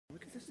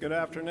Good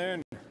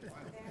afternoon.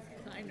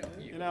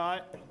 You know,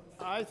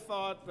 I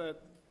thought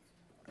that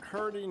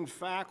herding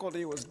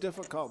faculty was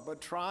difficult,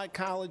 but try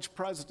college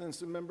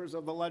presidents and members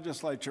of the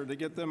legislature to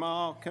get them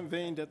all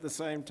convened at the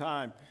same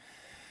time.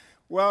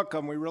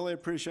 Welcome. We really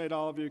appreciate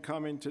all of you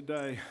coming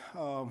today.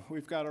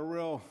 We've got a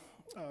real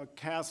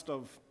cast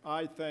of,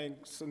 I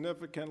think,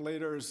 significant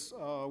leaders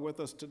with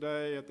us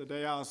today at the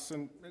dais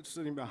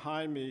sitting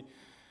behind me.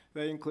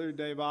 They include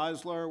Dave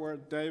Eisler, we're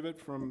David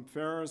from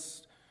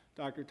Ferris,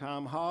 Dr.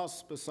 Tom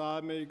Haas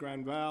beside me,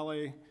 Grand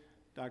Valley,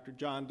 Dr.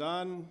 John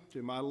Dunn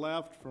to my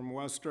left from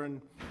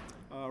Western,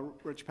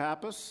 Rich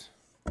Pappas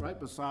right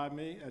beside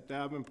me at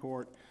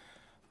Davenport.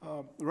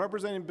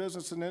 Representing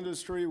business and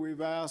industry,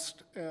 we've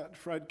asked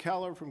Fred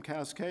Keller from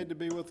Cascade to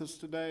be with us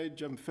today,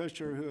 Jim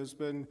Fisher, who has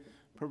been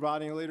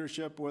providing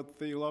leadership with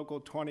the local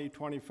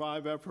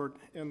 2025 effort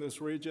in this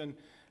region,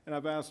 and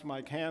I've asked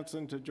Mike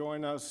Hansen to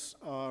join us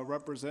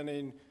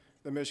representing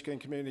the Michigan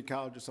Community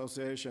College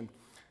Association.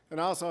 And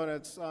also,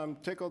 I'm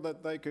tickled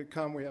that they could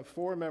come. We have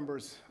 4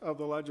 members of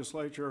the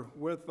legislature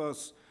with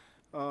us.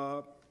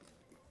 Bob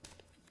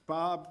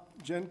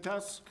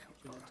Janeski,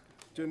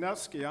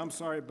 I'm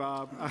sorry,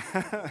 Bob.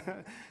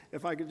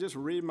 If I could just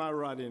read my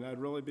writing, I'd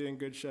really be in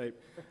good shape.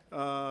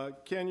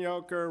 Ken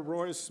Yoker,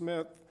 Roy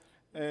Smith,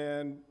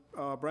 and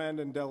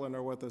Brandon Dillon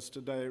are with us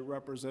today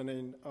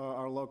representing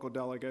our local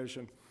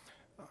delegation.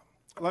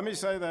 Let me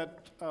say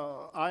that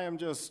I am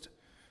just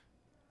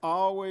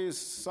always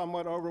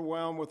somewhat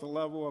overwhelmed with the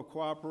level of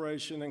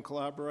cooperation and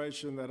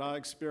collaboration that I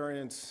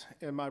experience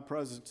in my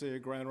presidency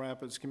at Grand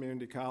Rapids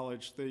Community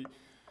College. The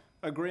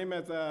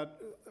agreement that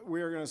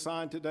we are going to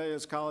sign today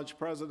as college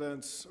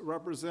presidents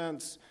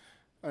represents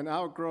an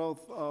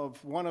outgrowth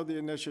of one of the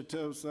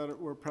initiatives that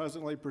we're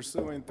presently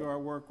pursuing through our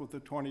work with the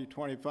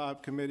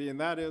 2025 committee, and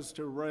that is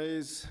to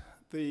raise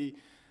the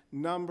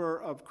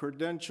number of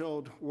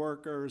credentialed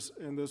workers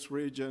in this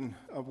region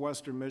of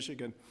Western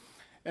Michigan.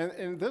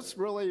 And this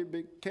really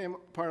became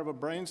part of a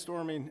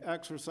brainstorming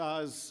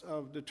exercise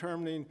of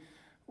determining,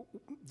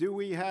 do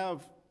we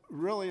have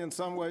really in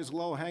some ways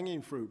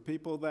low-hanging fruit,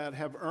 people that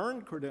have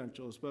earned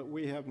credentials, but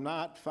we have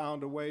not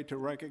found a way to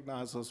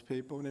recognize those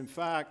people. And in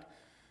fact,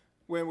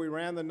 when we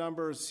ran the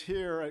numbers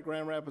here at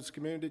Grand Rapids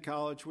Community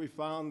College, we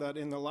found that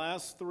in the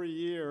last 3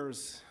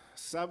 years,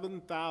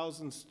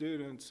 7,000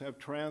 students have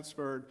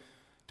transferred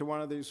to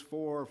one of these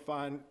 4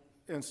 fine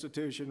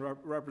institutions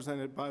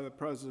represented by the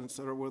presidents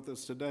that are with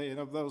us today. And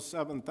of those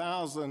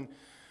 7,000,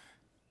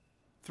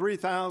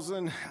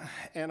 3,000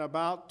 and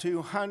about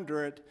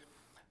 200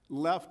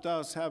 left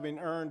us having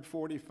earned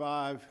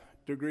 45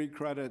 degree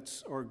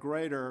credits or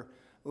greater,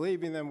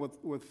 leaving them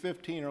with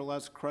 15 or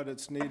less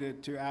credits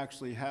needed to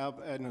actually have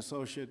an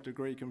associate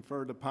degree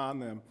conferred upon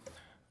them.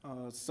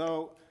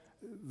 So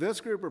this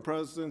group of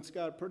presidents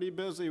got pretty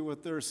busy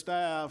with their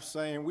staff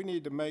saying we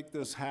need to make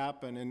this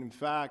happen. And in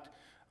fact,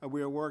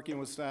 we are working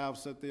with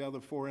staffs at the other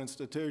 4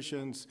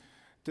 institutions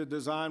to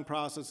design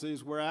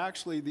processes where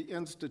actually the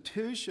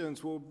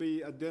institutions will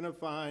be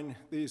identifying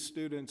these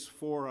students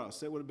for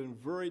us. It would have been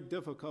very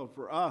difficult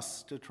for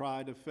us to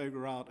try to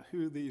figure out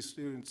who these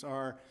students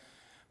are,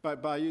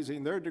 but by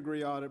using their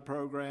degree audit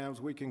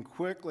programs, we can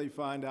quickly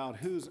find out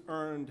who's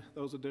earned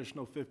those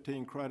additional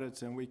 15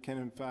 credits, and we can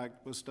in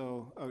fact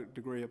bestow a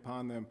degree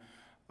upon them.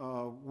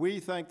 We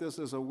think this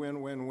is a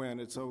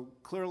win-win-win. It's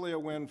clearly a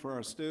win for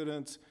our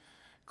students.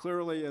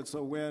 Clearly, it's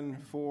a win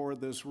for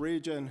this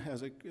region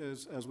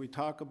as we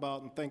talk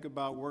about and think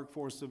about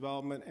workforce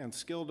development and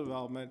skill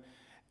development.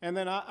 And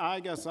then I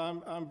guess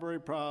I'm very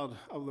proud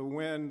of the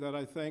win that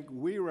I think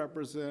we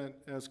represent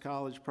as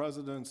college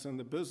presidents in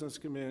the business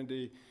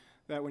community,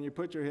 that when you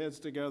put your heads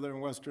together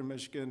in Western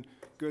Michigan,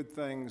 good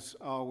things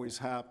always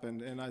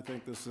happen. And I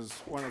think this is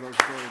one of those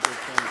very good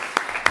things.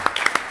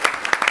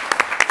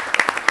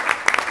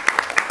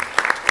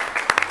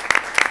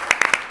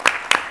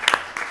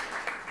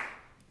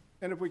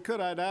 And if we could,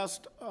 I'd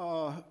asked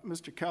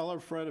Mr. Keller,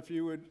 Fred, if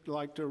you would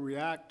like to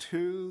react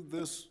to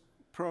this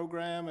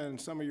program and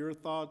some of your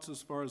thoughts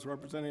as far as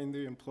representing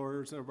the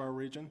employers of our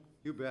region.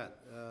 You bet.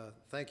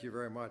 Thank you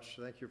very much.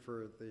 Thank you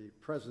for the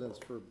presidents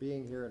for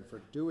being here and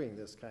for doing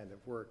this kind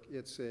of work.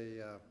 It's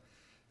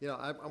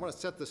I want to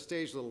set the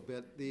stage a little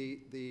bit.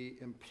 The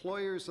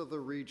employers of the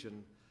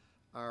region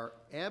are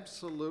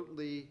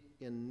absolutely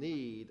in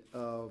need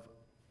of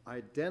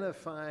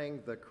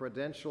identifying the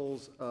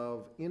credentials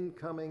of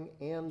incoming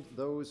and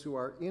those who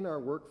are in our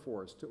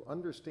workforce to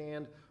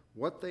understand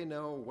what they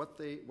know, what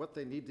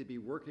they need to be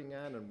working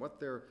on, and what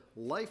their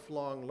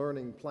lifelong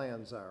learning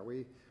plans are.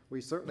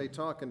 We certainly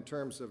talk in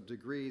terms of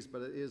degrees,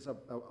 but it is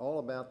all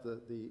about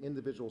the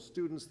individual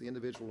students, the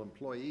individual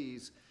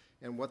employees,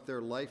 and what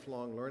their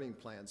lifelong learning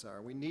plans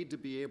are. We need to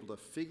be able to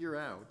figure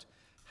out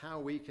how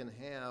we can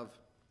have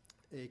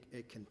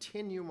a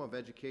continuum of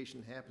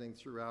education happening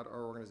throughout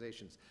our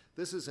organizations.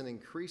 This is an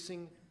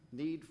increasing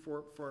need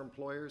for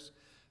employers.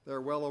 There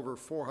are well over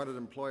 400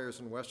 employers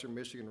in Western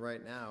Michigan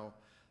right now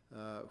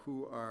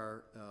who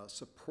are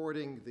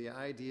supporting the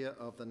idea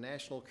of the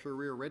National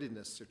Career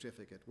Readiness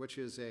Certificate, which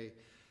is a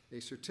a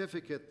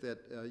certificate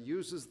that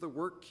uses the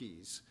work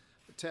keys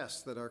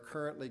tests that are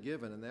currently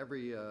given in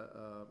every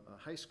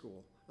high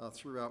school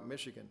throughout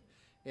Michigan,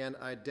 and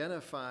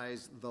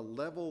identifies the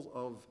level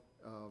of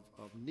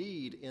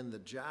need in the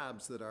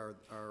jobs that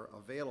are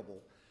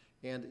available,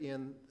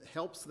 and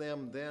helps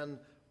them then,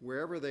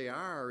 wherever they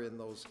are in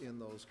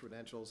those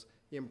credentials,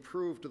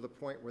 improve to the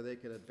point where they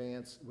can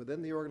advance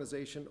within the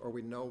organization, or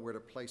we know where to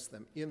place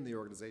them in the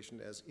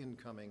organization as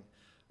incoming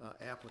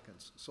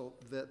applicants. So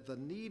the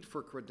need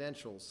for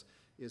credentials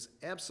is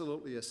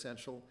absolutely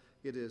essential.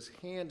 It is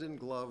hand in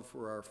glove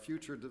for our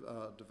future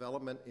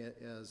development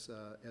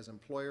as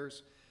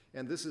employers.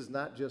 And this is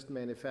not just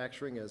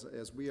manufacturing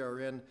as we are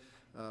in,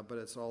 but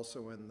it's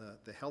also in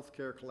the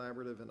healthcare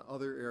collaborative and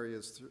other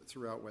areas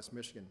throughout West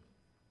Michigan.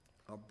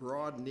 A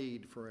broad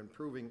need for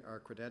improving our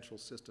credential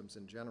systems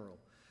in general.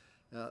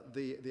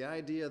 The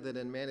idea that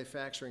in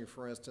manufacturing,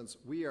 for instance,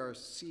 we are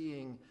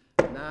seeing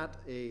not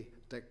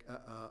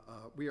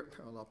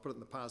I'll put it in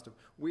the positive,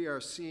 we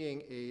are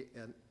seeing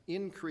an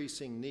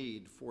increasing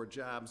need for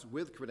jobs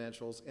with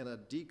credentials and a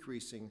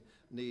decreasing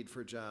need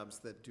for jobs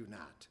that do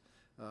not.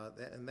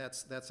 And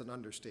that's an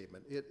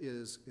understatement. It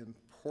is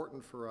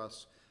important for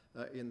us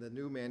in the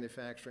new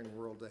manufacturing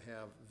world to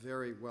have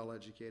very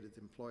well-educated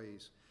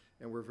employees,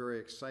 and we're very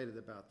excited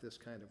about this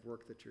kind of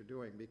work that you're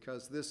doing,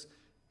 because this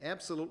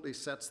absolutely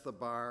sets the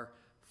bar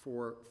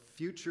for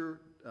future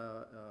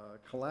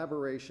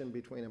collaboration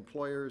between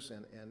employers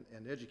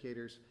and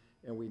educators,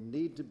 and we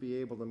need to be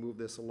able to move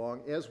this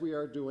along, as we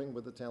are doing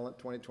with the Talent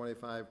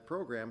 2025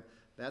 program.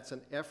 That's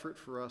an effort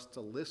for us to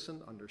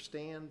listen,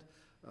 understand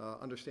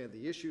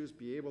the issues,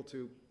 be able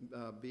to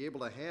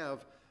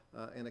have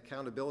an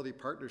accountability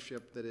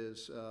partnership that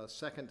is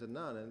second to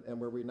none, and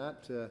where we're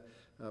not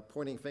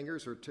pointing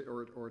fingers or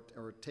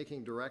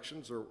taking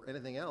directions or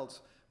anything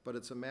else, but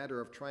it's a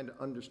matter of trying to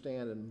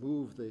understand and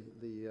move the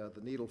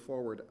needle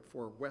forward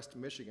for West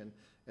Michigan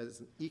as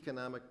an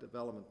economic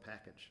development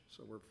package.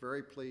 So we're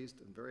very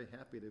pleased and very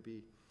happy to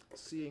be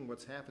seeing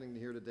what's happening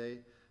here today,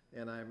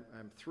 and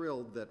I'm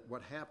thrilled that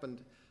what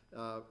happened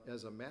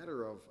as a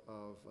matter of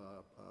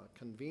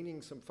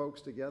convening some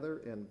folks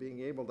together and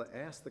being able to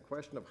ask the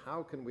question of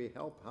how can we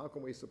help, how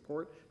can we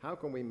support, how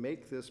can we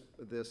make this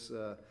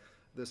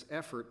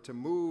effort to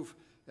move,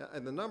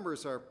 and the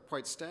numbers are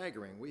quite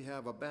staggering. We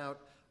have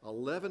about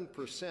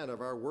 11%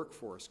 of our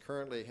workforce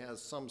currently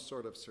has some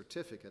sort of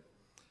certificate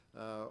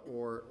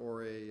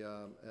or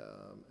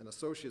an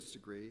associate's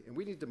degree, and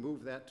we need to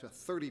move that to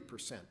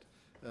 30%.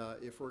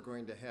 If we're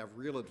going to have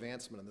real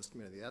advancement in this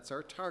community. That's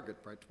our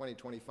target by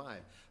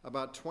 2025.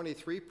 About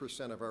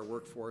 23% of our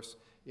workforce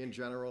in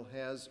general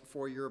has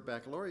four-year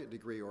baccalaureate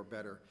degree or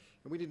better,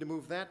 and we need to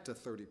move that to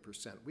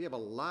 30%. We have a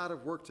lot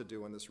of work to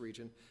do in this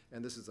region,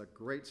 and this is a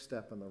great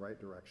step in the right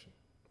direction.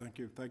 Thank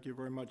you. Thank you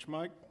very much.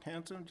 Mike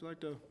Hanson, would you like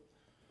to?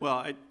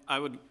 Well, I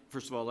would,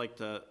 first of all, like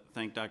to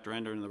thank Dr.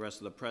 Ender and the rest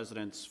of the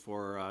presidents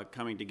for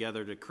coming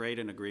together to create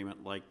an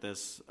agreement like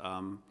this.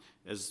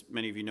 As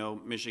many of you know,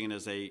 Michigan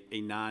is a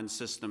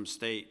non-system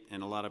state,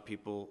 and a lot of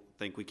people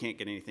think we can't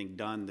get anything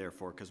done,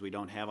 therefore, because we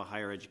don't have a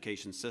higher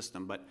education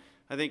system. But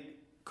I think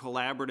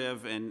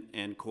collaborative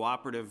and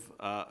cooperative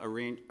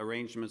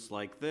arrangements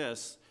like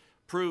this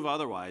prove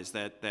otherwise,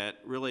 that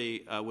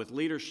really with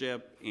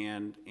leadership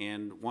and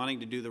wanting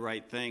to do the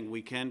right thing,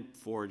 we can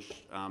forge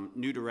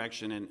new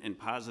direction and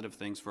positive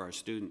things for our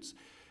students.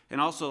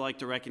 And also like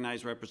to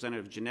recognize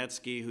Representative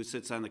Janetsky, who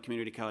sits on the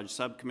Community College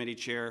Subcommittee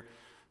Chair,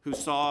 who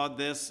saw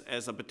this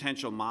as a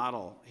potential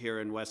model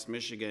here in West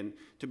Michigan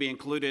to be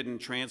included and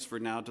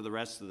transferred now to the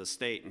rest of the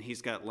state. And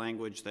he's got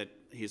language that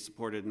he's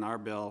supported in our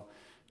bill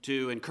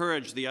to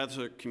encourage the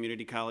other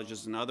community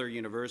colleges and other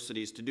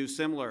universities to do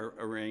similar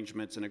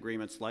arrangements and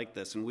agreements like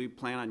this. And we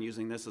plan on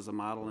using this as a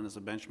model and as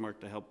a benchmark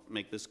to help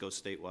make this go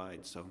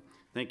statewide. So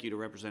thank you to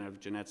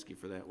Representative Janetsky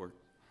for that work.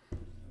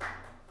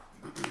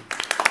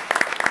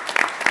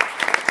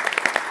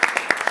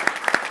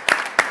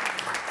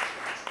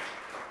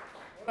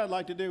 What I'd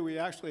like to do, we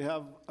actually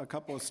have a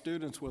couple of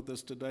students with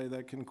us today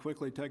that can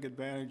quickly take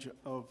advantage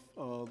of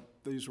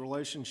these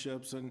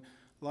relationships, and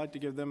I'd like to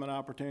give them an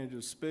opportunity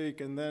to speak,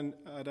 and then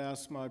I'd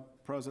ask my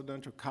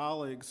presidential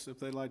colleagues if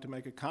they'd like to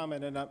make a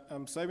comment, and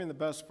I'm saving the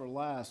best for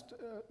last.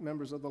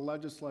 Members of the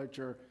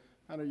legislature,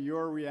 kind of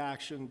your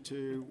reaction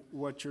to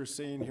what you're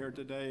seeing here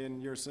today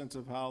and your sense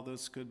of how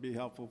this could be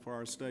helpful for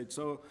our state.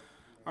 So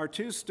our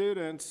two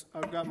students,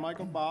 I've got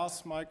Michael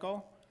Boss.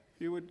 Michael,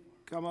 if you would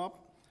come up.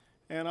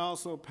 And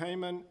also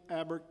Payman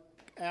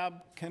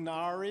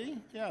Abkanari.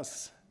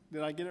 Yes,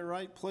 did I get it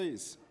right?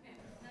 Please.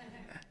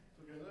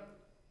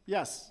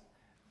 Yes.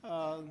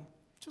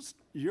 Just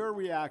your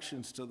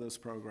reactions to this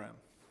program.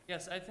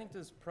 Yes, I think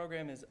this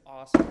program is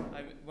awesome.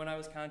 When I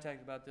was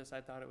contacted about this,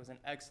 I thought it was an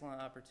excellent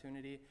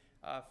opportunity.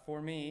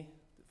 For me,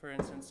 for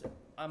instance,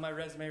 on my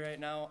resume right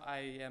now,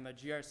 I am a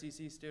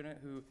GRCC student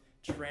who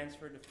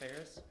transferred to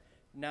Ferris.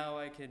 Now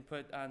I can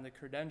put on the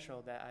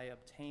credential that I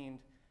obtained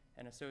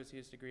an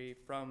associate's degree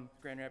from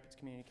Grand Rapids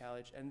Community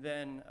College and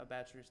then a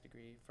bachelor's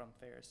degree from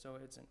Ferris. So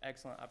it's an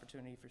excellent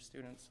opportunity for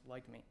students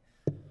like me.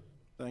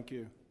 Thank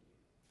you.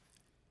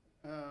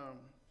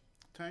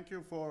 Thank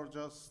you for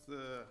just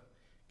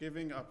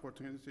giving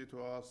opportunity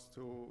to us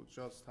to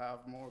just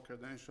have more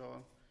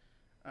credential.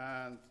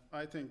 And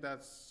I think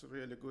that's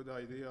really good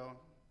idea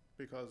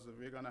because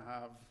we're gonna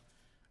have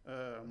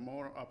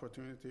more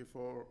opportunity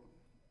for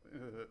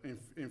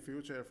in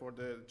future for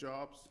the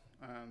jobs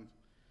and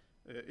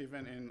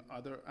even in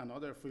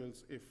other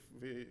fields. If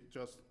we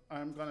just,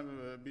 I'm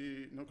gonna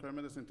be nuclear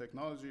medicine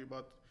technology,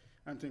 but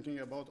I'm thinking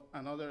about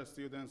another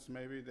students,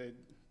 maybe they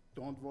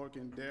don't work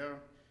in their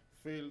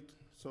field,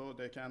 so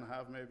they can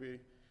have maybe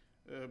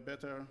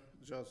better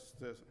just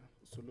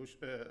solution,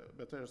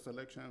 better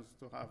selections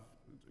to have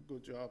a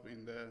good job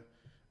in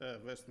the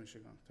West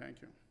Michigan.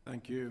 Thank you.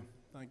 Thank you.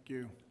 Thank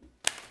you.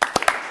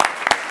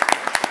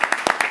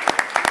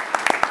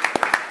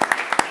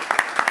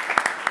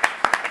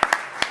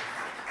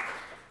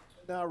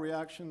 Now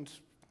reactions,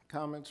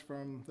 comments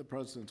from the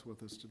presidents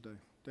with us today.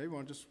 Dave, you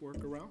want to just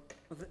work around?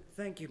 Well,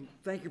 thank you,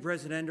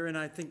 President Ender. And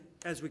I think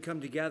as we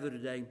come together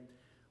today,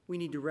 we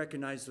need to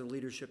recognize the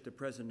leadership that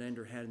President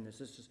Ender had in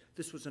this.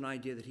 This was an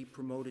idea that he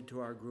promoted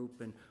to our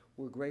group, and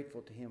we're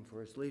grateful to him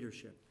for his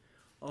leadership.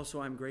 Also,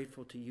 I'm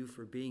grateful to you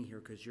for being here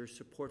because your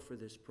support for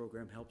this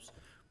program helps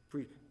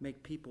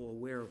make people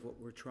aware of what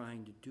we're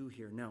trying to do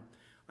here. Now,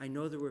 I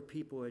know there were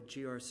people at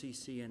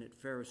GRCC and at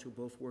Ferris who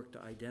both worked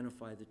to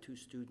identify the two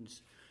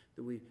students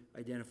that we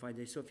identified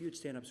today. So if you'd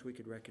stand up so we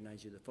could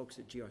recognize you, the folks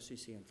at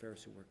GRCC and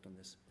Ferris who worked on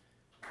this.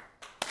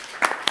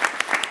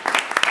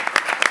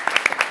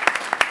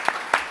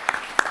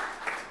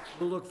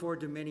 We'll look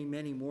forward to many,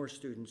 many more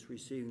students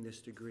receiving this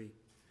degree.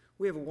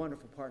 We have a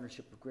wonderful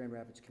partnership with Grand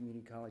Rapids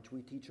Community College.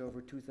 We teach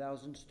over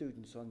 2,000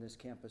 students on this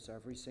campus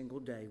every single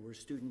day, where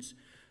students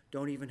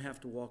don't even have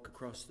to walk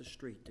across the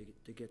street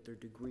to get their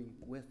degree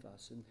with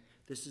us. And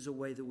this is a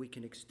way that we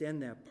can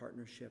extend that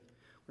partnership.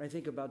 When I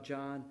think about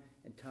John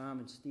and Tom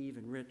and Steve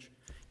and Rich,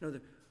 you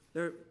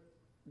know,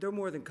 they're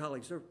more than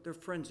colleagues, they're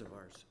friends of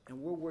ours.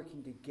 And we're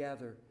working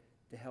together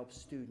to help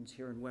students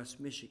here in West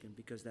Michigan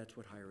because that's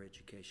what higher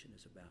education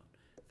is about.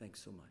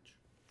 Thanks so much.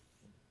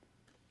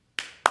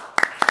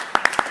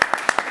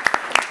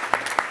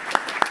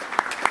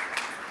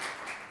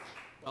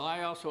 Well,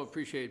 I also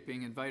appreciate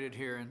being invited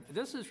here, and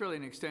this is really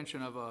an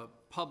extension of a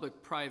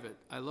public-private.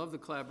 I love the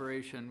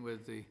collaboration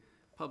with the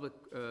public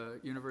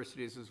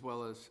universities as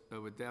well as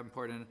with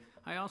Davenport, and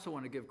I also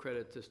want to give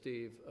credit to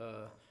Steve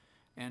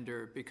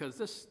Ender because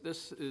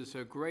this is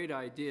a great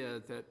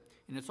idea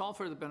and it's all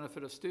for the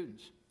benefit of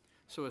students.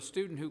 So a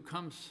student who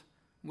comes,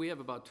 we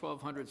have about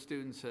 1,200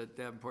 students at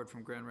Davenport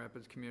from Grand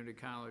Rapids Community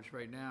College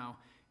right now,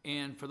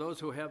 and for those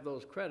who have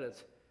those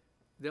credits,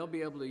 they'll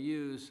be able to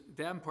use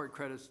Davenport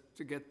credits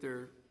to get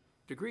their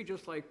degree,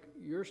 just like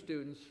your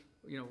students,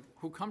 you know,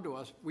 who come to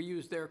us, we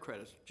use their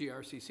credits,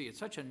 GRCC. It's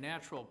such a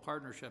natural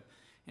partnership,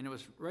 and it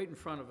was right in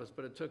front of us,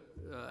 but it took,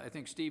 I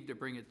think, Steve to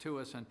bring it to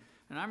us, and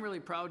I'm really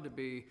proud to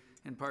be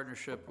in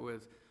partnership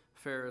with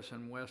Ferris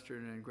and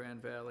Western and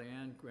Grand Valley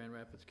and Grand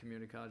Rapids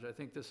Community College. I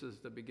think this is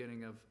the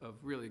beginning of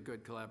really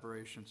good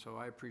collaboration, so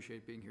I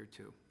appreciate being here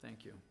too.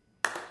 Thank you.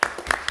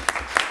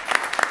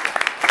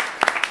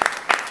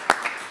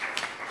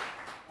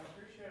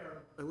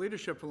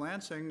 Leadership for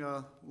Lansing,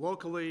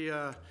 locally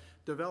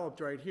developed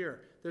right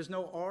here. There's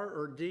no R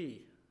or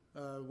D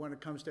when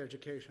it comes to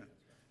education.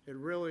 It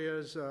really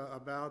is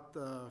about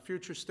the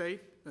future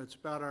state. It's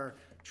about our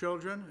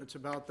children. It's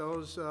about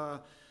those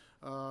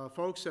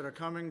folks that are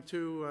coming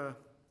to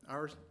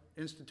our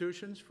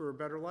institutions for a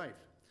better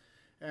life.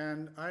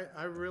 And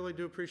I really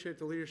do appreciate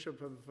the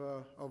leadership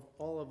of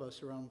all of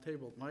us around the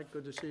table. Mike,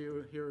 good to see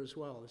you here as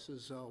well. This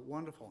is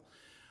wonderful.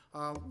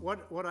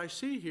 What I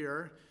see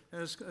here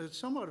is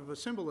somewhat of a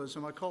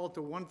symbolism. I call it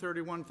the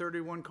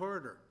 131-31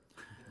 corridor.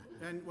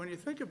 And when you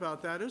think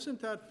about that,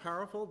 isn't that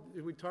powerful?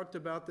 We talked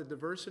about the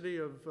diversity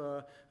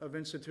of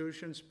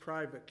institutions,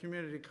 private,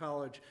 community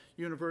college,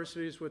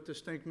 universities with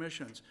distinct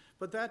missions.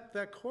 But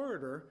that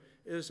corridor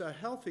is a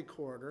healthy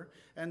corridor,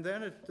 and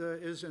then it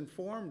is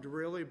informed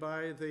really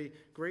by the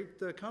great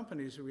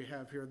companies that we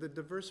have here, the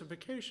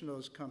diversification of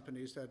those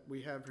companies that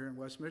we have here in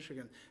West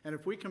Michigan. And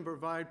if we can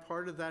provide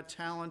part of that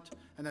talent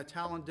and that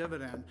talent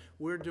dividend,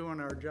 we're doing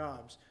our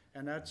jobs.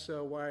 And that's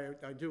why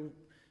I do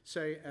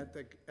say at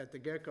the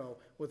get-go,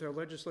 with our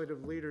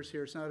legislative leaders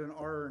here, it's not an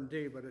R and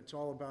D, but it's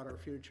all about our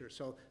future.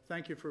 So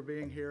thank you for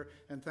being here,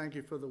 and thank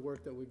you for the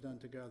work that we've done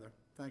together.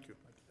 Thank you.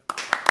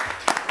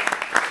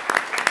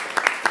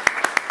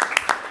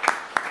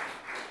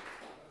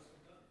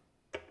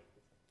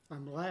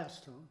 I'm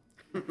last,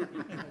 huh? You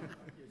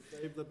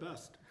saved the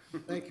best.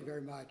 Thank you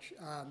very much.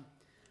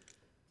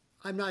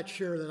 I'm not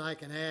sure that I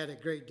can add a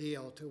great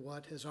deal to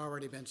what has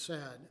already been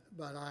said,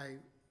 but I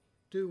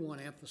do want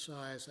to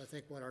emphasize, I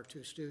think, what our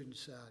two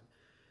students said.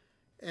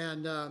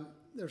 And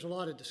there's a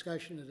lot of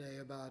discussion today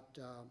about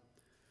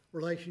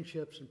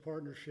relationships and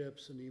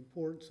partnerships and the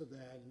importance of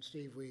that. And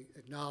Steve, we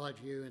acknowledge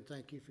you and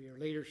thank you for your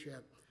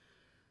leadership.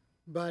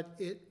 But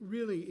it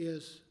really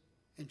is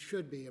and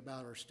should be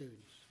about our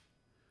students.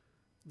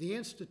 The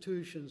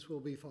institutions will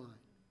be fine.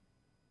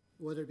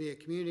 Whether it be a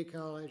community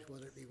college,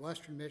 whether it be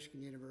Western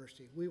Michigan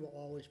University, we will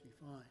always be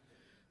fine.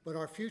 but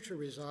our future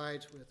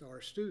resides with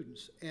our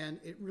students, and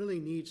it really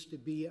needs to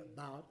be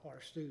about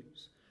our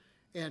students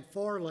and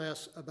far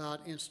less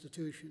about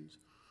institutions.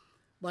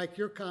 Mike,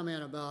 your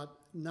comment about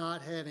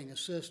not having a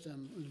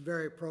system was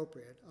very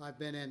appropriate. I've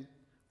been in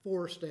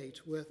 4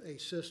 states with a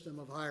system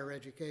of higher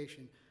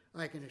education.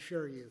 I can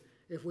assure you,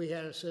 if we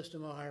had a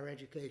system of higher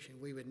education,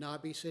 we would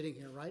not be sitting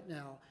here right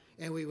now,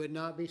 and we would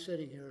not be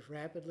sitting here as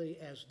rapidly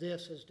as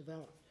this has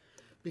developed,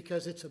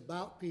 because it's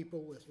about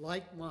people with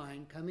like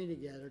mind coming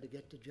together to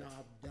get the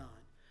job done.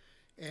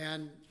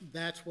 And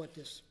that's what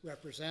this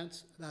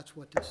represents. That's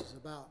what this is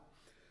about.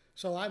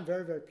 So I'm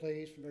very, very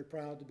pleased and very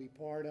proud to be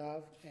part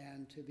of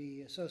and to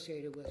be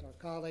associated with our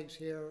colleagues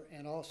here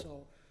and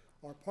also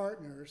our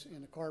partners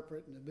in the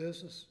corporate and the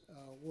business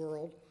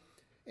world.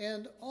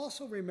 And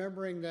also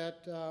remembering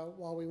that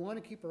while we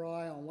want to keep our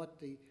eye on what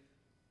the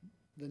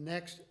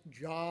next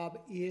job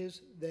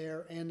is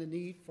there and the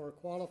need for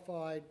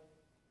qualified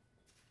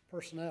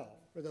personnel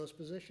for those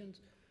positions,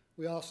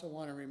 we also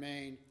want to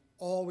remain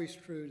always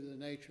true to the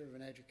nature of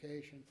an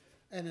education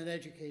and an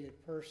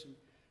educated person.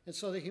 And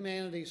so the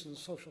humanities and the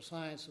social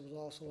sciences will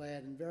also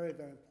add in very,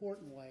 very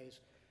important ways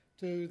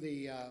to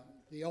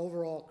the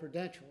overall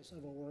credentials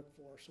of a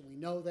workforce. And we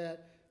know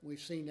that. We've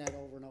seen that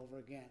over and over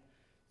again.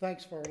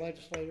 Thanks for our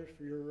legislators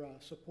for your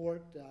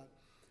support.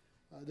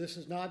 This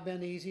has not been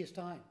the easiest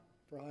time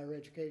for higher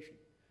education.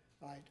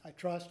 I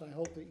trust, I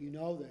hope that you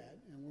know that,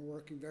 and we're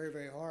working very,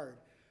 very hard.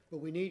 But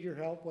we need your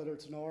help, whether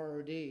it's an R or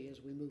a D,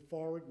 as we move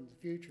forward in the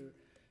future.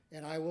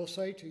 And I will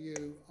say to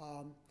you,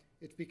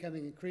 it's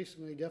becoming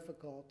increasingly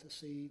difficult to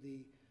see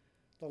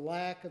the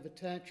lack of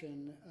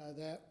attention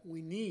that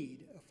we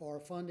need for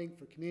funding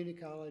for community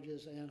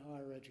colleges and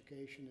higher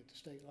education at the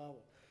state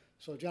level.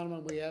 So,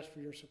 gentlemen, we ask for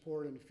your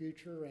support in the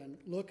future, and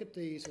look at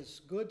these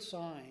as good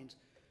signs.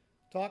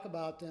 Talk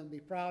about them, be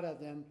proud of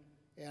them,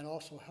 and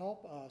also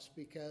help us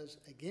because,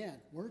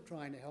 again, we're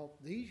trying to help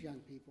these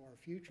young people, our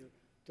future,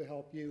 to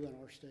help you and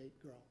our state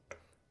grow.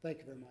 Thank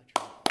you very much.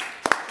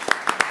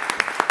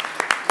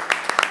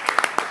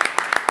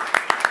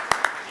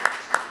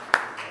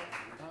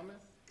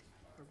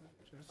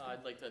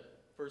 I'd like to,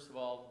 first of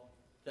all,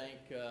 thank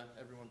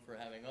everyone for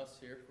having us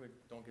here. We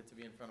don't get to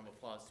be in front of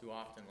applause too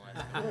often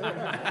last time.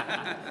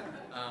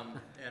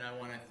 And I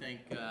want to thank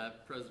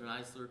President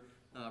Eisler,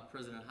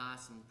 President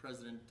Haas, and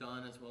President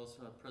Dunn, as well as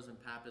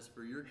President Pappas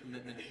for your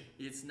commitment.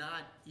 It's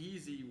not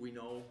easy, we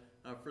know,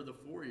 for the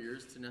 4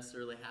 years to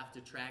necessarily have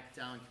to track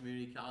down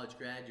community college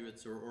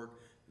graduates or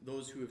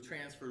those who have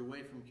transferred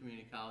away from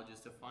community colleges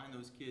to find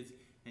those kids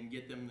and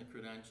get them the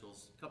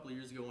credentials. A couple of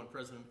years ago when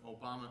President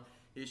Obama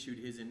issued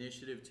his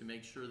initiative to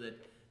make sure that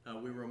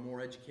we were a more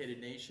educated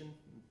nation,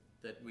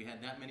 that we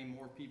had that many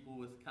more people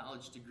with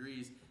college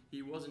degrees,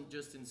 he wasn't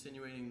just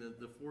insinuating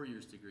the 4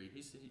 years degree.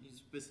 He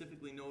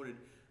specifically noted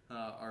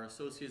our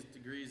associate's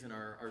degrees and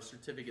our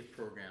certificate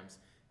programs.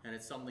 And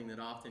it's something that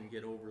often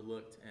get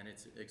overlooked, and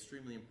it's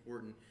extremely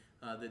important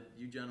that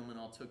you gentlemen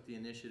all took the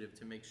initiative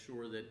to make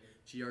sure that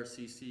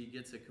GRCC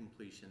gets a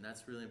completion.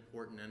 That's really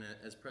important, and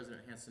as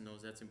President Hansen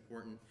knows, that's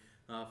important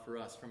for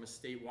us. From a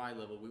statewide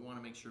level, we want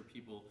to make sure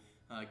people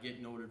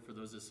get noted for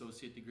those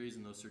associate degrees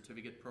and those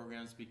certificate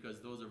programs because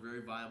those are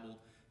very viable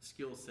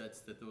skill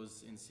sets that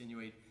those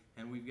insinuate.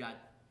 And we've got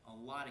a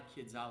lot of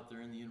kids out there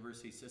in the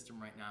university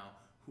system right now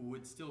who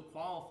would still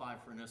qualify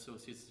for an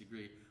associate's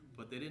degree,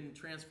 but they didn't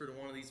transfer to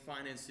one of these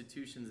fine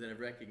institutions that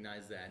have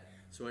recognized that.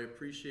 So I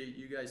appreciate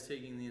you guys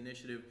taking the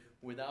initiative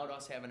without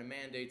us having to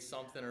mandate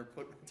something or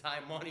put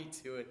time, money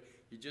to it.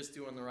 You're just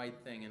doing the right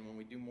thing, and when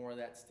we do more of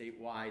that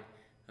statewide,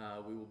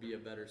 we will be a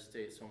better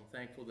state. So I'm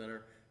thankful that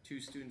our 2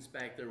 students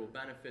back there will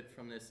benefit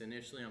from this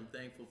initially. I'm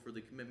thankful for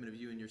the commitment of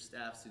you and your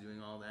staffs to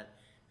doing all that,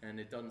 and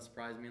it doesn't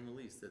surprise me in the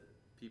least that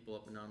people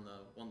up and down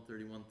the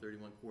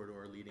 130-131 corridor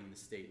are leading the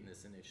state in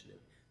this initiative.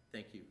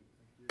 Thank you.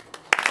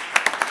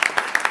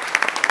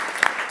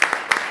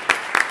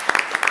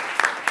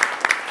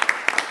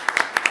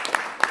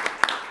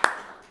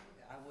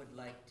 I would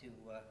like to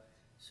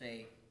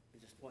say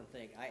just one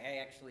thing. I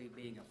actually,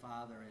 being a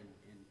father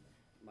and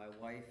my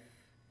wife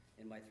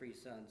and my 3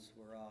 sons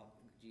were all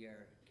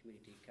GR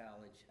Community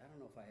College. I don't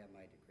know if I have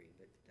my degree,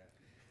 but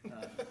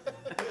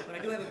I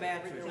do have a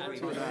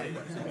bachelor's degree.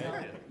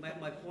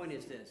 My point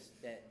is this,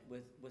 that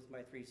with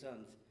my 3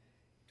 sons,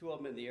 2 of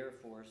them in the Air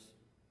Force,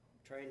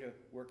 trying to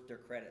work their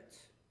credits,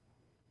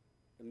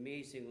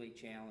 amazingly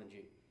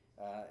challenging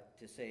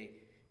to say.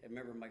 I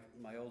remember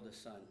my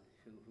oldest son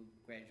who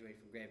graduated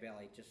from Grand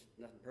Valley, just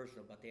nothing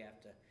personal, but they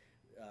have to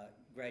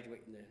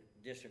graduate in the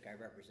district I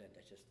represent.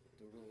 That's just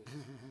the rules.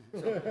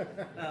 So,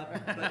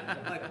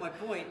 but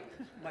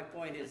my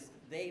point is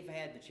they've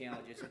had the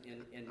challenges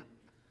and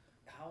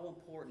how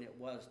important it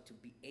was to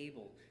be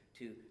able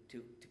to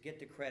get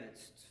the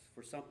credits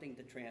for something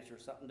to transfer,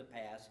 something to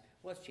pass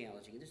was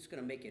challenging. This is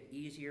going to make it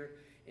easier,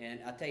 and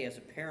I'll tell you, as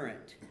a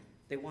parent,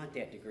 they want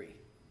that degree.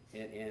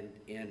 And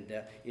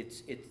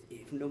it's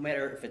no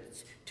matter if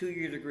it's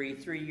 2-year degree,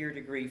 3-year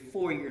degree,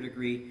 4-year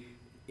degree,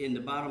 and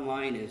the bottom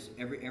line is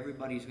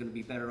everybody's going to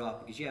be better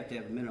off because you have to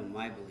have a minimum,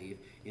 I believe,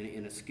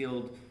 in a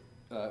skilled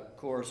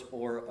course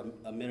or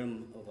a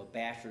minimum of a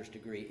bachelor's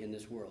degree in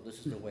this world. This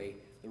is the way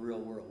the real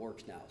world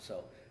works now.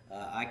 So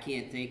I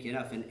can't thank you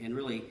enough. And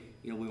really,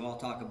 you know, we've all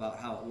talked about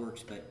how it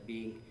works, but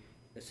being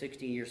a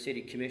 16-year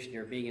city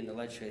commissioner, being in the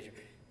legislature,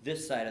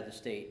 this side of the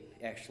state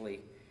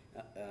actually,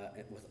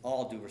 with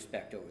all due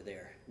respect over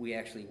there, we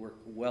actually work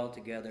well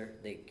together.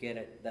 They get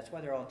it. That's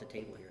why they're all at the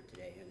table here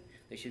today. And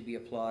they should be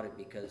applauded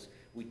because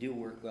we do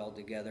work well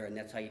together, and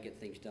that's how you get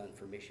things done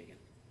for Michigan.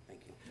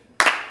 Thank you.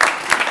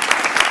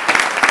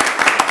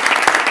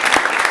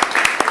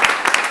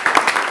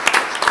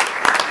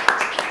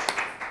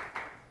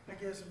 I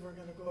guess if we're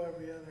gonna go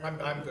every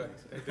other. I'm good.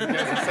 You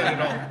guys have said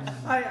it all.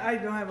 I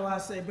don't have a lot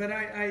to say, but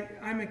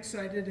I'm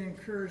excited and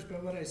encouraged by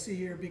what I see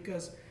here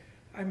because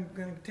I'm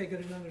gonna take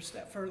it another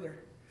step further.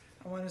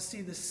 I wanna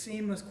see the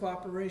seamless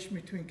cooperation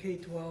between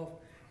K-12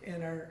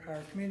 and our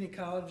community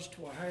college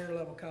to our higher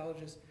level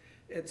colleges.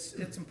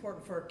 It's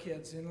important for our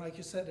kids, and like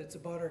you said, it's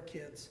about our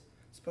kids.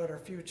 It's about our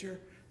future.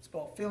 It's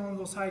about filling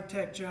those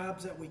high-tech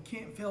jobs that we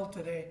can't fill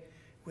today.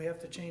 We have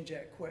to change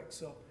that quick.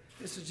 So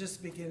this is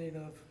just the beginning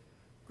of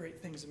great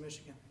things in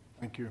Michigan.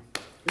 Thank you.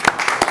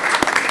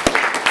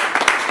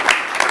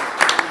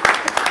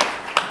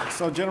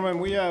 So, gentlemen,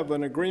 we have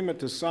an agreement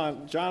to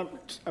sign. John,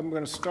 I'm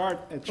going to start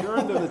at your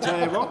end of the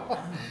table,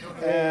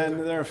 and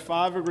there are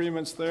 5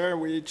 agreements there.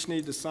 We each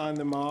need to sign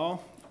them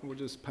all. We'll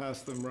just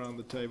pass them around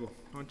the table.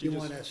 Why don't You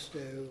want us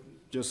to,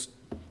 just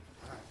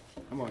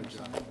come on,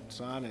 John,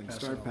 sign and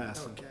start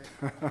passing.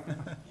 okay.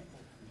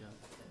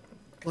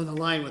 On the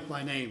line with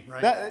my name,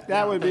 right?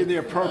 That would be the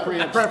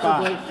appropriate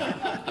Preferably.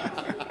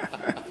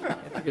 spot.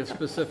 To give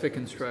specific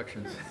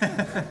instructions.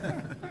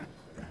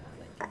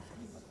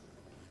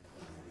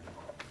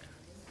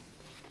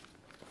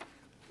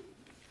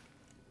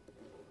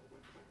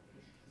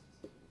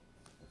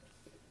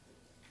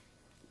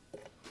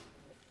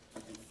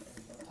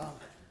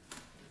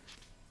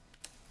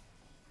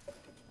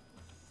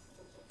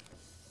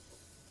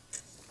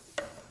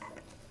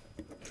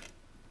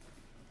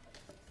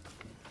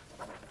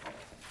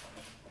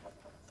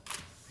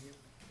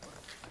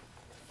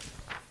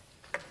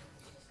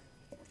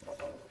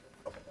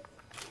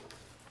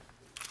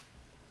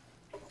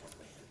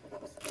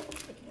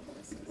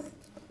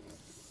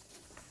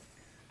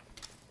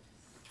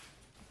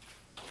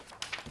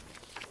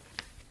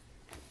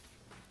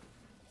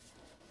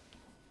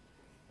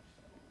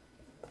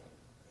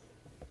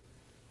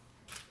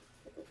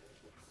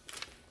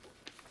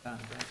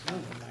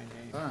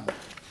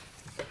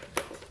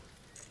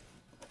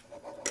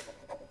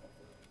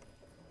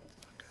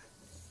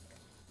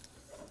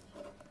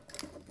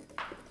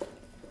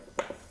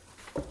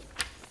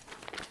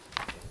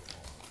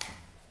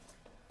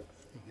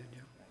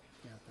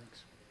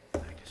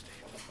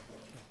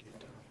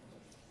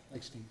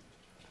 Thanks, Steve.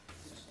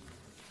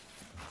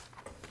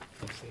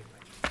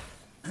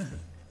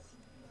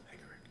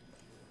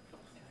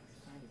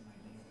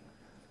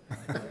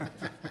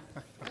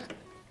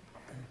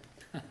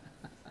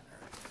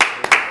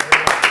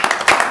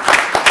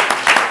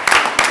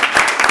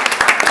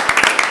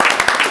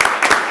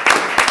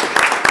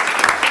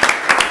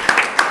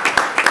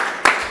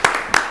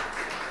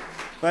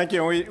 Thank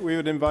you. We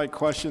would invite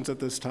questions at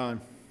this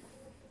time.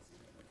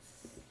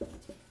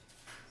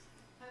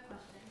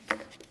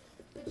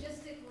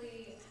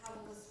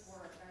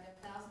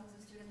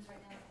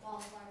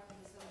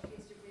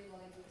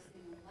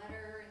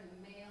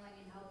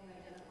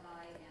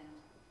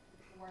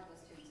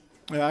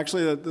 Yeah,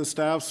 actually, the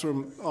staffs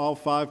from all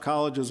 5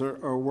 colleges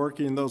are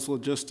working those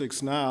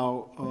logistics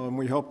now.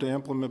 We hope to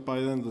implement by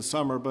the end of the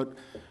summer. But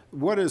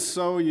what is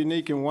so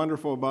unique and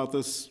wonderful about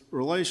this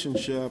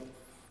relationship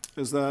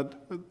is that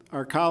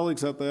our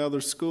colleagues at the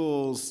other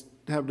schools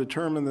have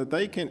determined that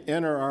they can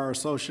enter our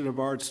Associate of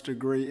Arts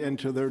degree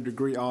into their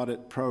degree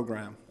audit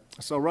program.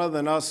 So rather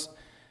than us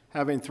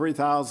having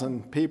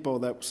 3,000 people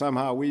that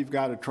somehow we've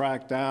got to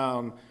track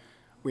down,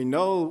 we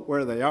know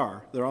where they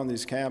are. They're on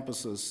these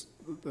campuses.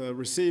 The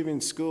receiving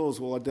schools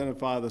will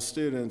identify the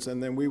students,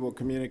 and then we will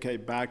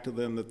communicate back to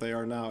them that they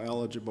are now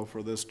eligible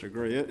for this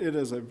degree. It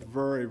is a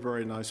very,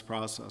 very nice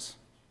process.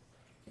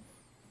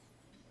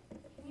 Can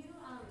you,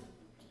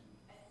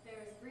 there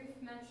was brief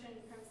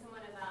mention from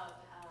someone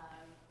about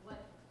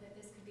that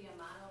this could be a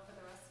model for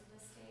the rest of the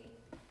state.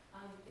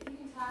 If you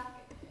can talk,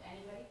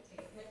 anybody,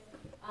 take a pick,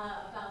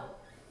 about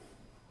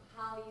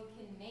how you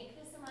can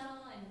make this a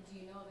model, and do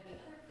you know of any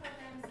other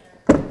programs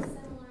that are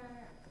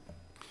similar?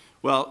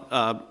 Well,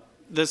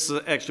 this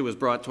actually was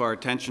brought to our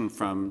attention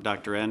from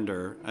Dr.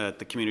 Ender at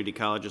the Community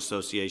College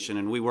Association,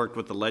 and we worked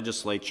with the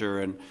legislature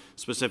and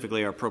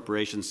specifically our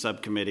appropriations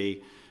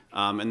subcommittee,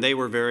 and they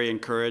were very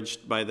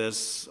encouraged by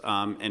this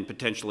and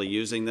potentially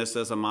using this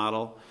as a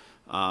model.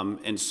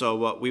 And so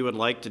what we would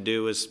like to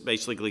do is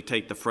basically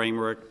take the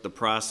framework, the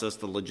process,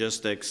 the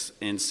logistics,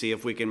 and see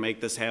if we can make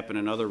this happen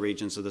in other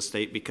regions of the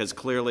state, because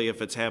clearly if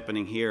it's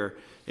happening here,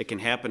 it can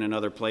happen in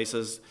other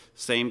places.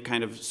 Same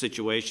kind of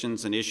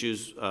situations and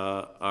issues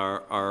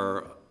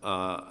are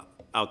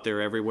out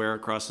there everywhere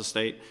across the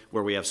state,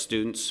 where we have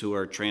students who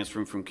are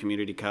transferring from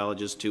community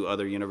colleges to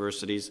other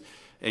universities.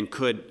 and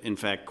could, in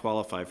fact,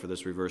 qualify for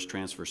this reverse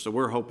transfer. So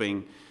we're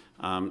hoping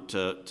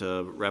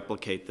to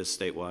replicate this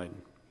statewide.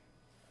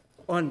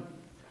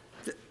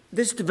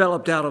 This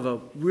developed out of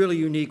a really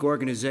unique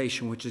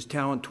organization, which is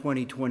Talent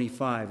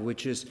 2025,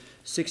 which is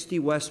 60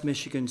 West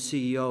Michigan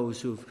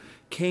CEOs who've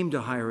came to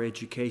higher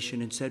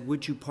education and said,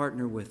 would you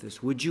partner with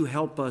us? Would you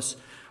help us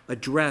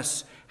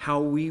address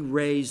how we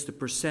raise the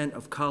percent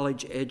of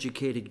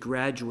college-educated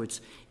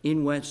graduates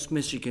in West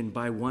Michigan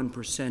by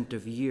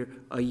 1%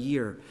 a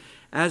year?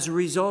 As a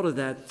result of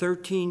that,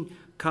 13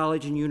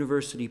 college and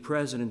university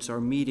presidents are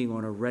meeting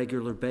on a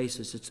regular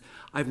basis.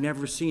 I've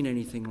never seen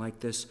anything like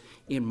this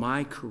in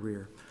my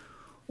career.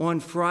 On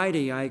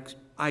Friday,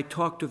 I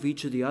talked with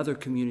each of the other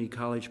community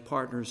college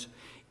partners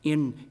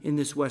in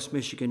this West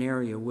Michigan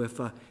area,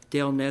 with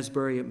Dale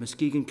Nesbury at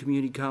Muskegon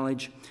Community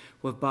College,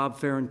 with Bob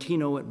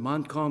Ferrantino at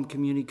Montcalm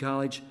Community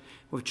College,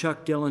 with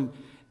Chuck Dillon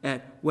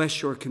at West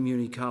Shore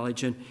Community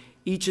College, and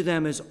each of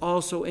them is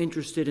also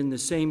interested in the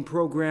same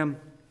program.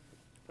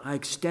 I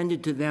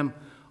extended to them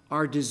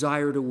our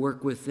desire to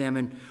work with them,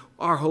 and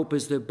our hope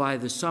is that by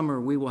the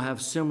summer we will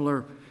have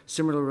similar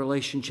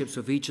relationships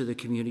with each of the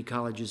community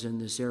colleges in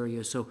this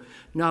area. So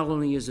not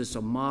only is this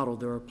a model,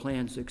 there are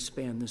plans to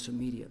expand this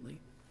immediately.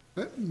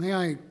 But may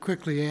I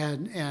quickly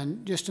add,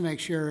 and just to make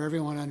sure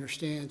everyone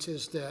understands,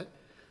 is that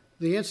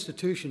the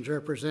institutions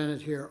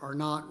represented here are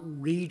not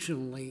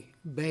regionally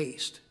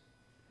based.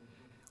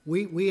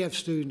 We have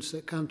students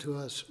that come to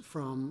us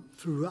from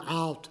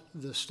throughout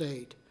the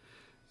state.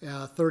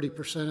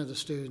 30% of the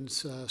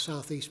students,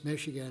 Southeast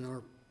Michigan,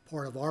 are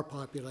part of our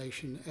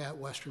population at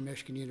Western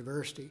Michigan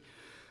University.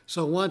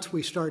 So once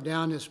we start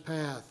down this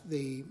path,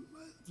 the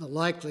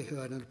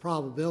likelihood and the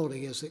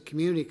probability is that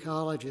community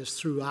colleges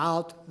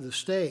throughout the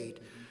state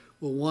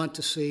will want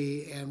to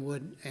see and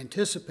would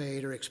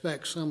anticipate or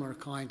expect similar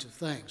kinds of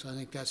things. I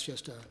think that's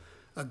just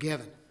a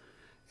given.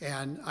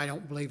 And I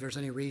don't believe there's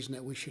any reason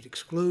that we should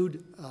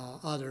exclude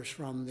others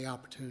from the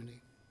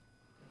opportunity.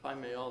 If I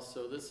may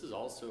also, this is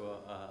also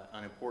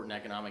an important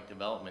economic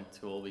development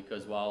tool,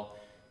 because while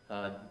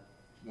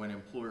when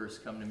employers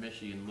come to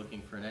Michigan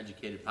looking for an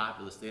educated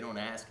populace, they don't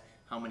ask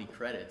how many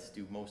credits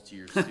do most of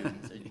your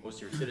students,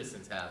 most of your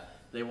citizens have.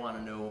 They want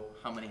to know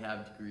how many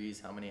have degrees,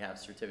 how many have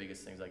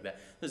certificates, things like that.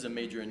 This is a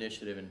major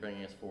initiative in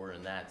bringing us forward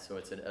in that. So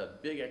it's a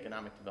big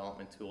economic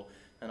development tool.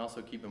 And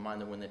also keep in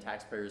mind that when the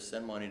taxpayers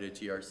send money to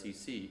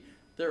GRCC,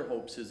 their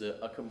hopes is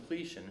a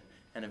completion.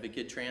 And if a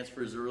kid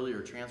transfers early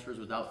or transfers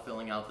without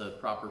filling out the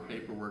proper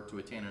paperwork to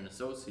attain an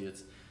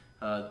associate's,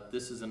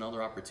 this is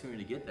another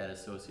opportunity to get that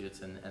associate's,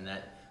 and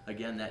that,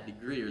 again, that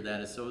degree or that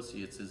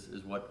associate's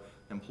is what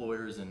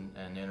employers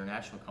and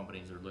international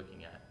companies are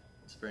looking at.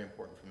 It's very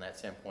important from that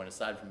standpoint,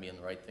 aside from being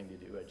the right thing to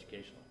do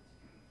educationally.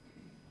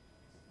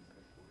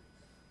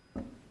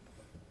 I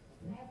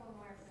have one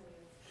more for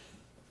you.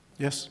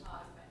 Yes.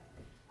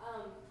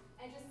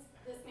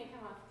 This may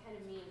come off kind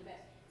of mean,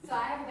 but, so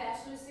I have a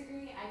bachelor's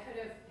degree. I could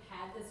have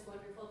had this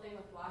wonderful thing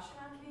with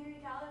Washtenaw Community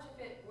College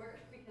if it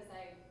worked, because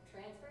I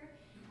transferred.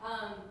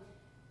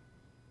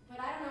 But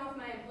I don't know if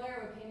my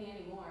employer would pay me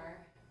any more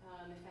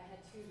if I had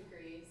 2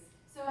 degrees.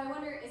 So I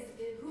wonder,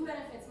 who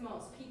benefits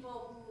most?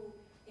 People who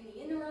in the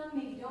interim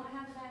maybe don't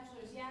have the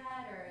bachelor's yet,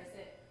 or is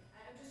it?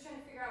 I'm just trying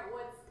to figure out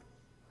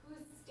who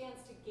stands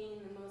to gain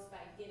the most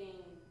by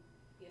getting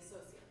the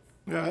associates.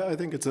 Yeah, I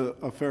think it's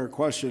a fair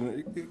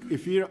question.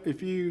 If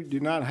you do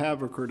not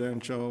have a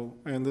credential,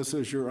 and this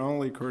is your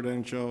only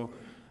credential,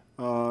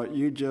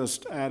 you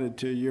just added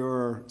to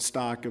your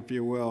stock, if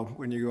you will,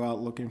 when you go out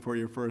looking for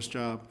your first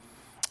job.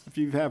 If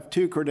you have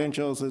 2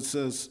 credentials, it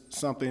says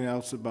something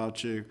else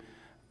about you.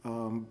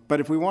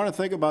 But if we want to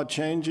think about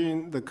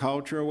changing the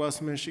culture of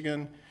West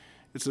Michigan,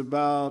 it's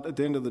about, at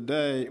the end of the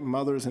day,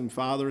 mothers and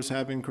fathers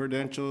having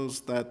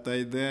credentials that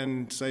they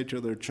then say to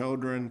their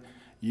children,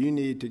 you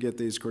need to get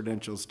these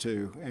credentials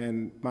too.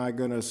 And my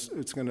goodness,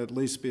 it's going to at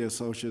least be an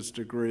associate's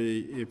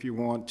degree if you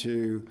want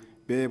to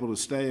be able to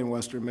stay in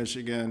Western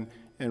Michigan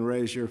and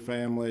raise your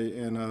family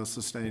in a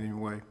sustaining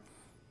way.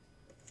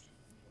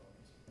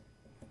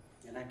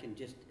 And I can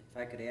just, if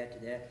I could add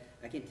to that,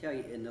 I can tell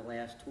you in the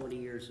last 20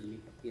 years of me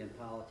in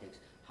politics,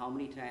 how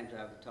many times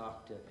I've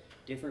talked to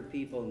different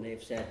people and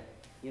they've said,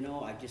 you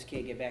know, I just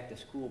can't get back to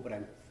school, but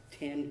I'm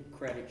 10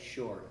 credits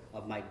short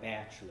of my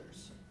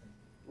bachelor's.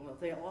 Well,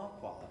 they all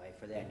qualify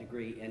for that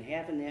degree, and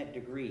having that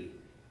degree,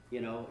 you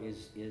know,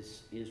 is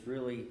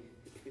really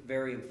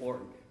very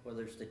important,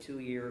 whether it's the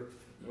 2-year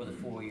or the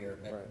 4-year,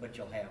 but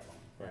you'll have them.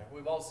 Right.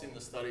 We've all seen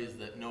the studies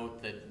that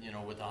note that, you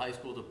know, with a high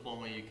school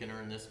diploma, you can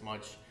earn this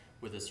much.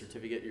 With a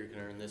certificate, you can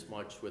earn this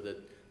much. With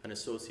an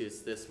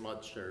associate's, this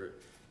much, or,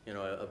 you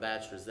know, a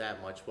bachelor's,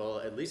 that much. Well,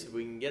 at least if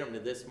we can get them to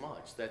this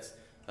much, that's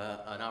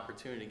an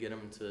opportunity to get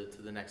them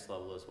to the next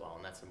level as well,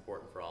 and that's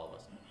important for all of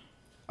us.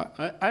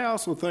 I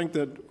also think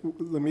that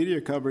the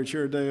media coverage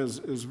here today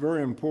is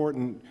very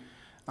important.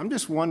 I'm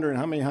just wondering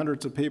how many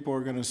hundreds of people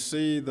are going to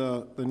see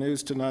the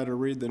news tonight or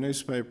read the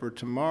newspaper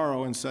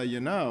tomorrow and say,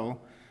 you know,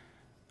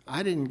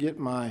 I didn't get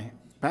my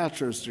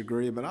bachelor's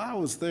degree, but I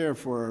was there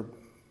for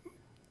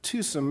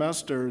 2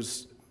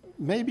 semesters,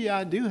 maybe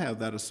I do have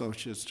that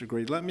associate's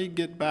degree. Let me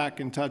get back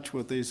in touch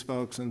with these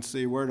folks and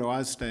see where do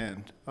I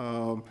stand.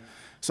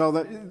 So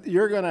that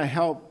you're going to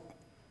help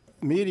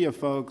media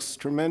folks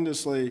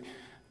tremendously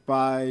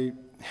by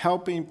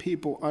helping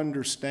people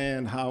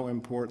understand how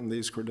important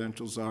these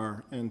credentials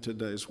are in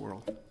today's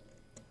world.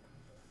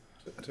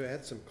 To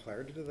add some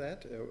clarity to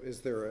that, is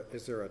there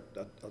a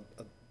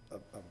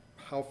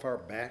how far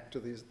back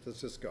does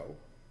this go?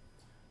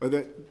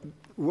 But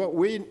what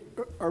we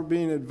are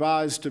being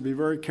advised to be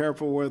very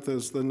careful with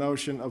is the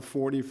notion of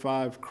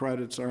 45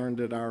 credits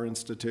earned at our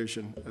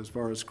institution as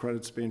far as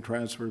credits being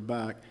transferred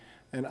back.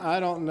 And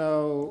I don't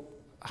know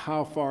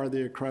how far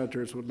the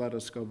accreditors would let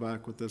us go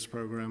back with this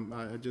program.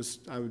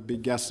 I would be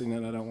guessing,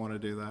 and I don't want to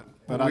do that.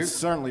 But I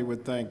certainly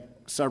would think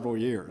several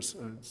years.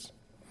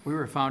 We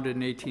were founded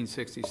in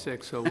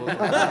 1866, so we'll...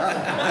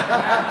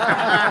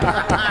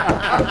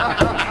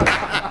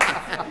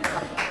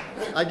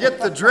 I get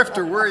the drift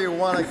of where you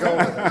want to go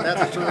with it.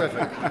 That's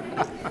terrific.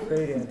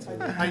 Great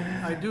answer.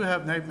 I do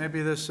have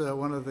maybe this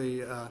one of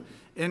the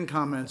end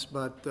comments,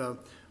 but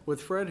with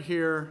Fred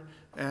here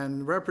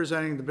and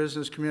representing the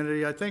business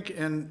community, I think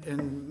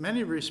in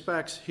many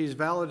respects he's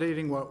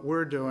validating what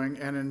we're doing,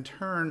 and in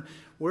turn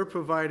we're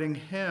providing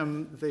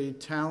him the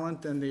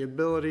talent and the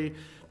ability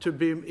to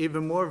be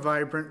even more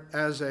vibrant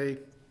as a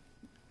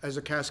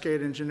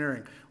Cascade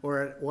Engineering,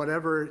 or at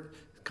whatever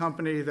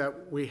company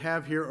that we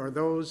have here, or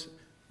those,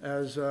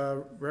 as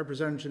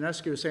Representative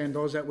Janeski was saying,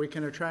 those that we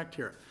can attract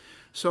here.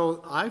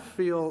 So I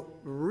feel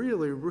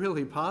really,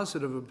 really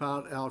positive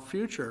about our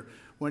future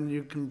when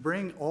you can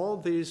bring all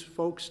these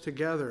folks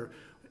together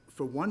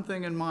for one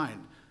thing in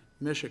mind,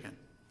 Michigan.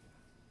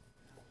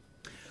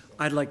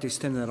 I'd like to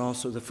extend that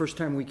also. The first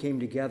time we came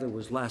together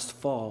was last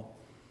fall,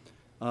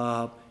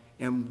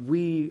 and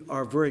we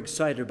are very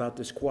excited about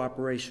this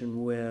cooperation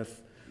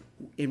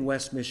in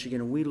West Michigan,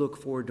 and we look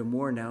forward to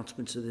more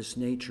announcements of this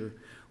nature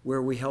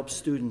where we help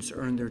students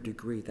earn their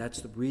degree.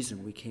 That's the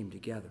reason we came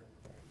together.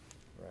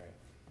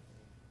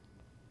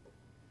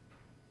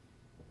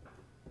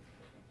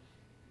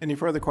 Any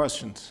further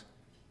questions?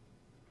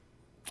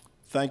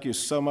 Thank you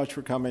so much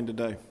for coming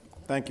today.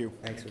 Thank you.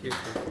 Thanks.